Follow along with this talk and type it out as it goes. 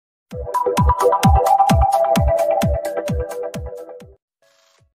Like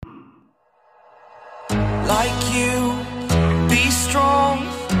you, be strong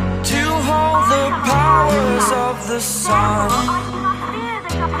to hold the powers of the sun.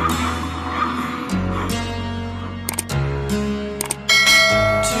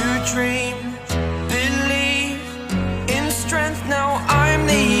 To dream, believe in strength. Now I'm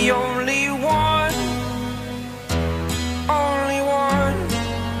the only one, only one.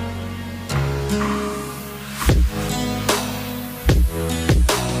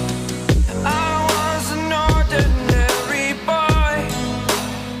 I was an ordinary boy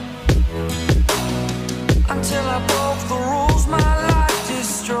until I broke the rules. My life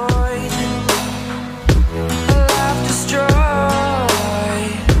destroyed, a life destroyed.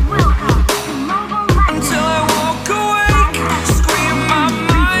 Until I walk awake, scream my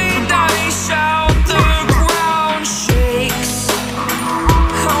mind, I shout, the ground shakes.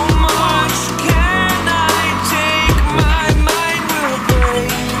 How much can I take? My mind will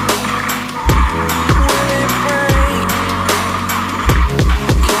break. Will it break?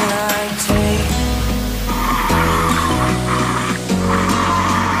 Can I take?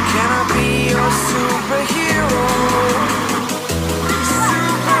 Can I be your superhero?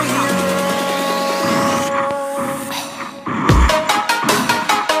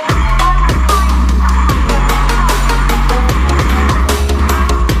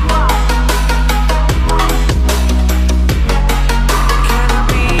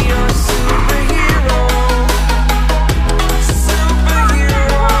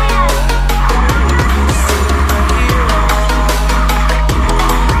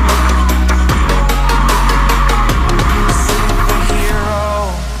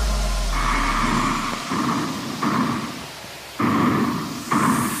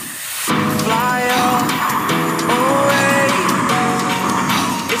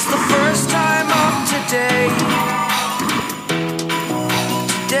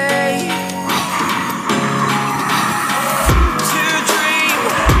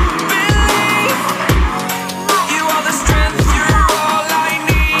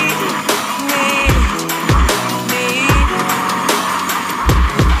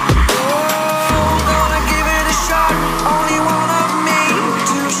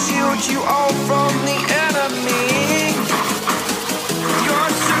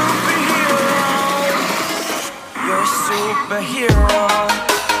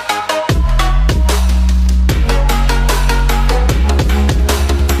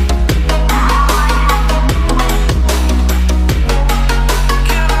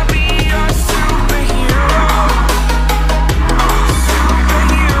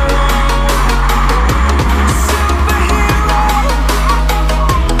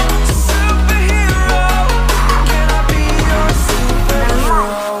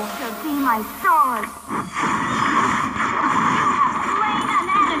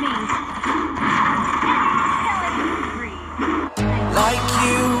 Like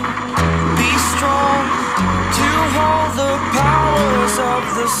you, be strong to hold the powers of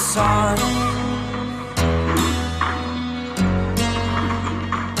the sun.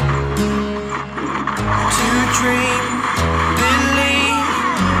 To dream, believe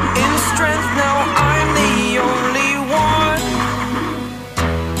in strength. Now I'm the only one,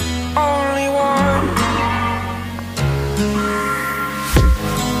 only one.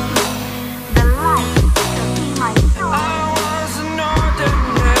 The light shall be my sword. I was an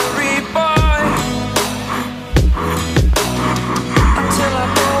ordinary boy until I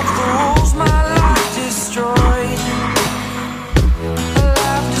broke the rules. My life destroyed, a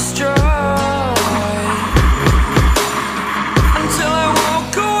life destroyed. Until I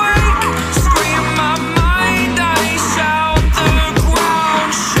walk awake, scream my mind, I shout, the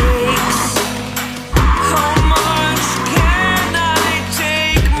ground shakes. How much can I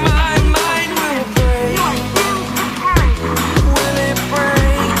take? My mind will break. Will it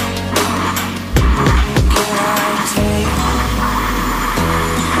break? Can I take?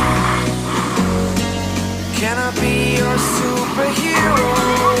 Can I be your superhero?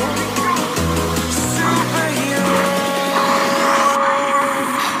 Superhero.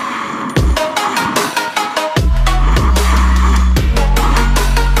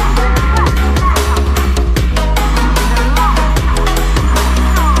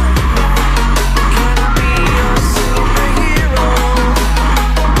 Can I be your superhero?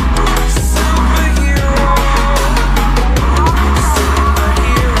 Superhero.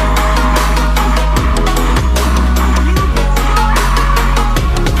 Superhero.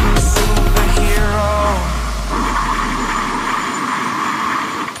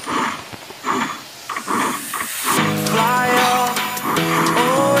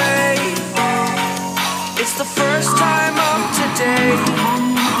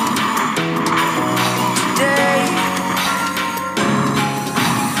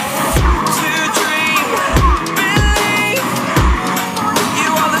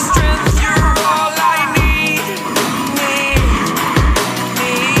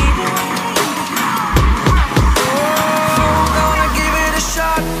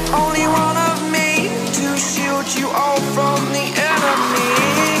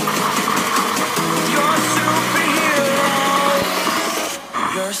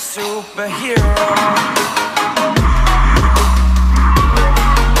 superhero.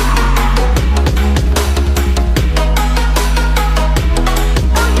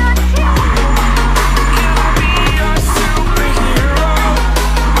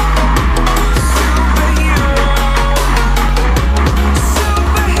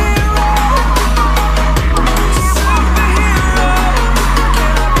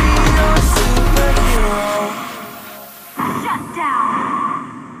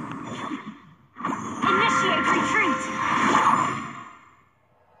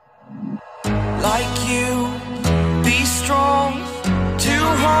 Like you, be strong to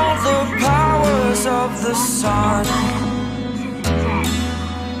hold the powers of the sun.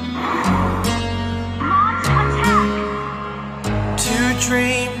 To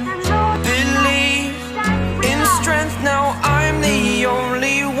dream, believe in strength. Now I'm the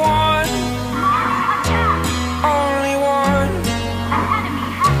only one, only one.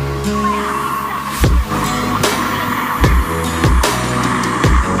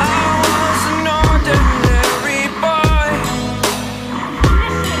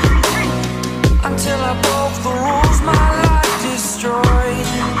 Until I broke the rules, my life destroyed.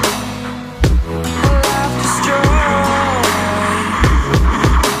 My life destroyed.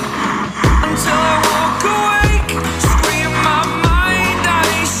 Until I woke awake, scream my mind,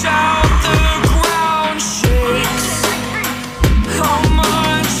 I shout, the ground shakes. How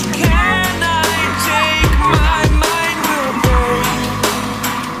much can I take? My mind will break.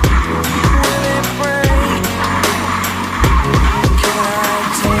 Will it break? Can I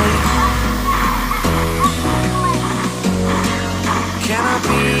take? Can I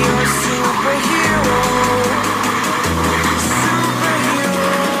be your superhero? Superhero.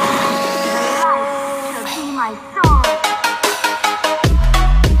 Life shall be my sword.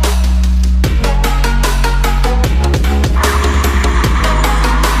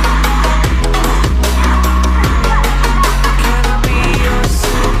 Can I be your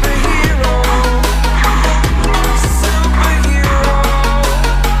superhero? Superhero.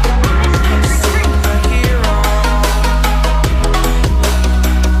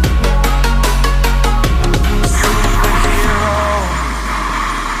 Superhero.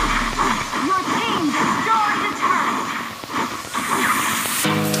 Your team destroyed the turret.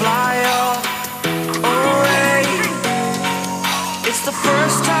 Fly up, away. It's the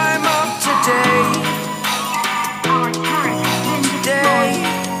first time of today. Our turret has been Day.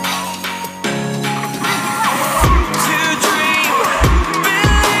 To dream,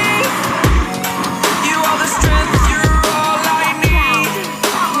 believe. You are the strength, you're all I need.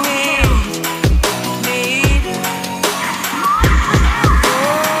 Need.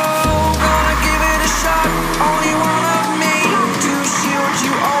 Oh, gonna give it a shot. Only one of me to shield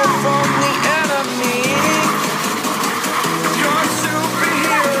you all from the enemy. You're a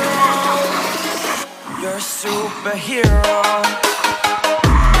superhero. You're a superhero.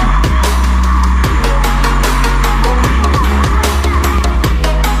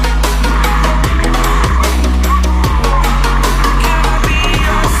 Can I be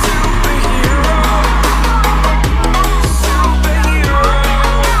your superhero? Superhero.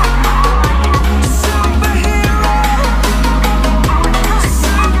 Superhero.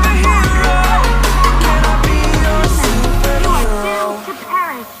 Superhero. Can I be your superhero? doomed to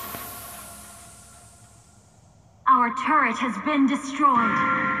perish. Our turret has been destroyed.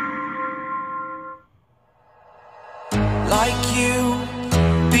 Like you,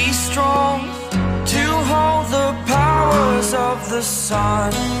 be strong to hold the powers of the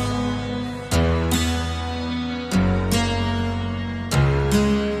sun.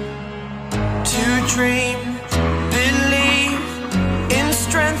 To dream, believe in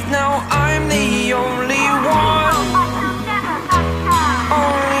strength. Now I'm the only one,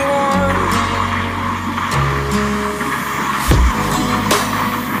 only one.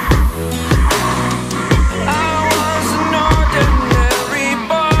 I was an ordinary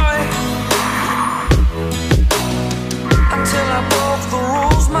boy until I broke the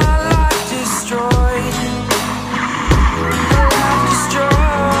rules. My life destroyed. My life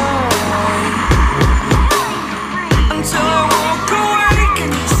destroyed.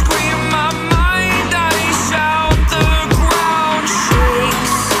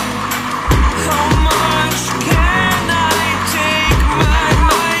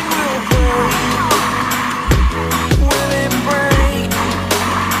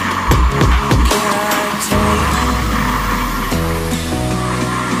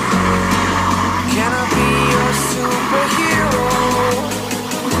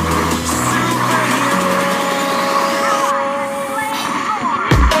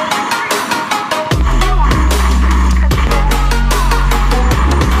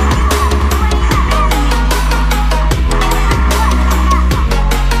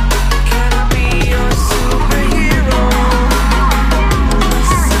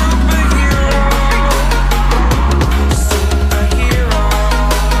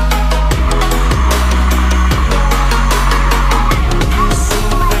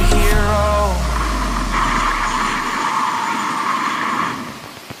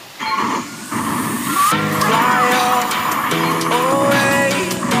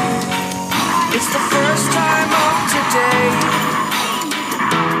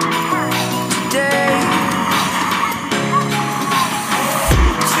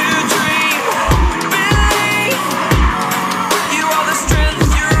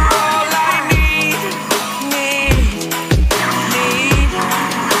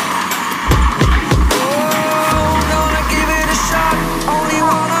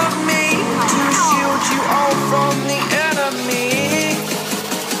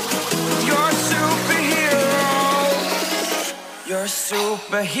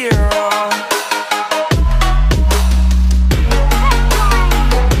 fall.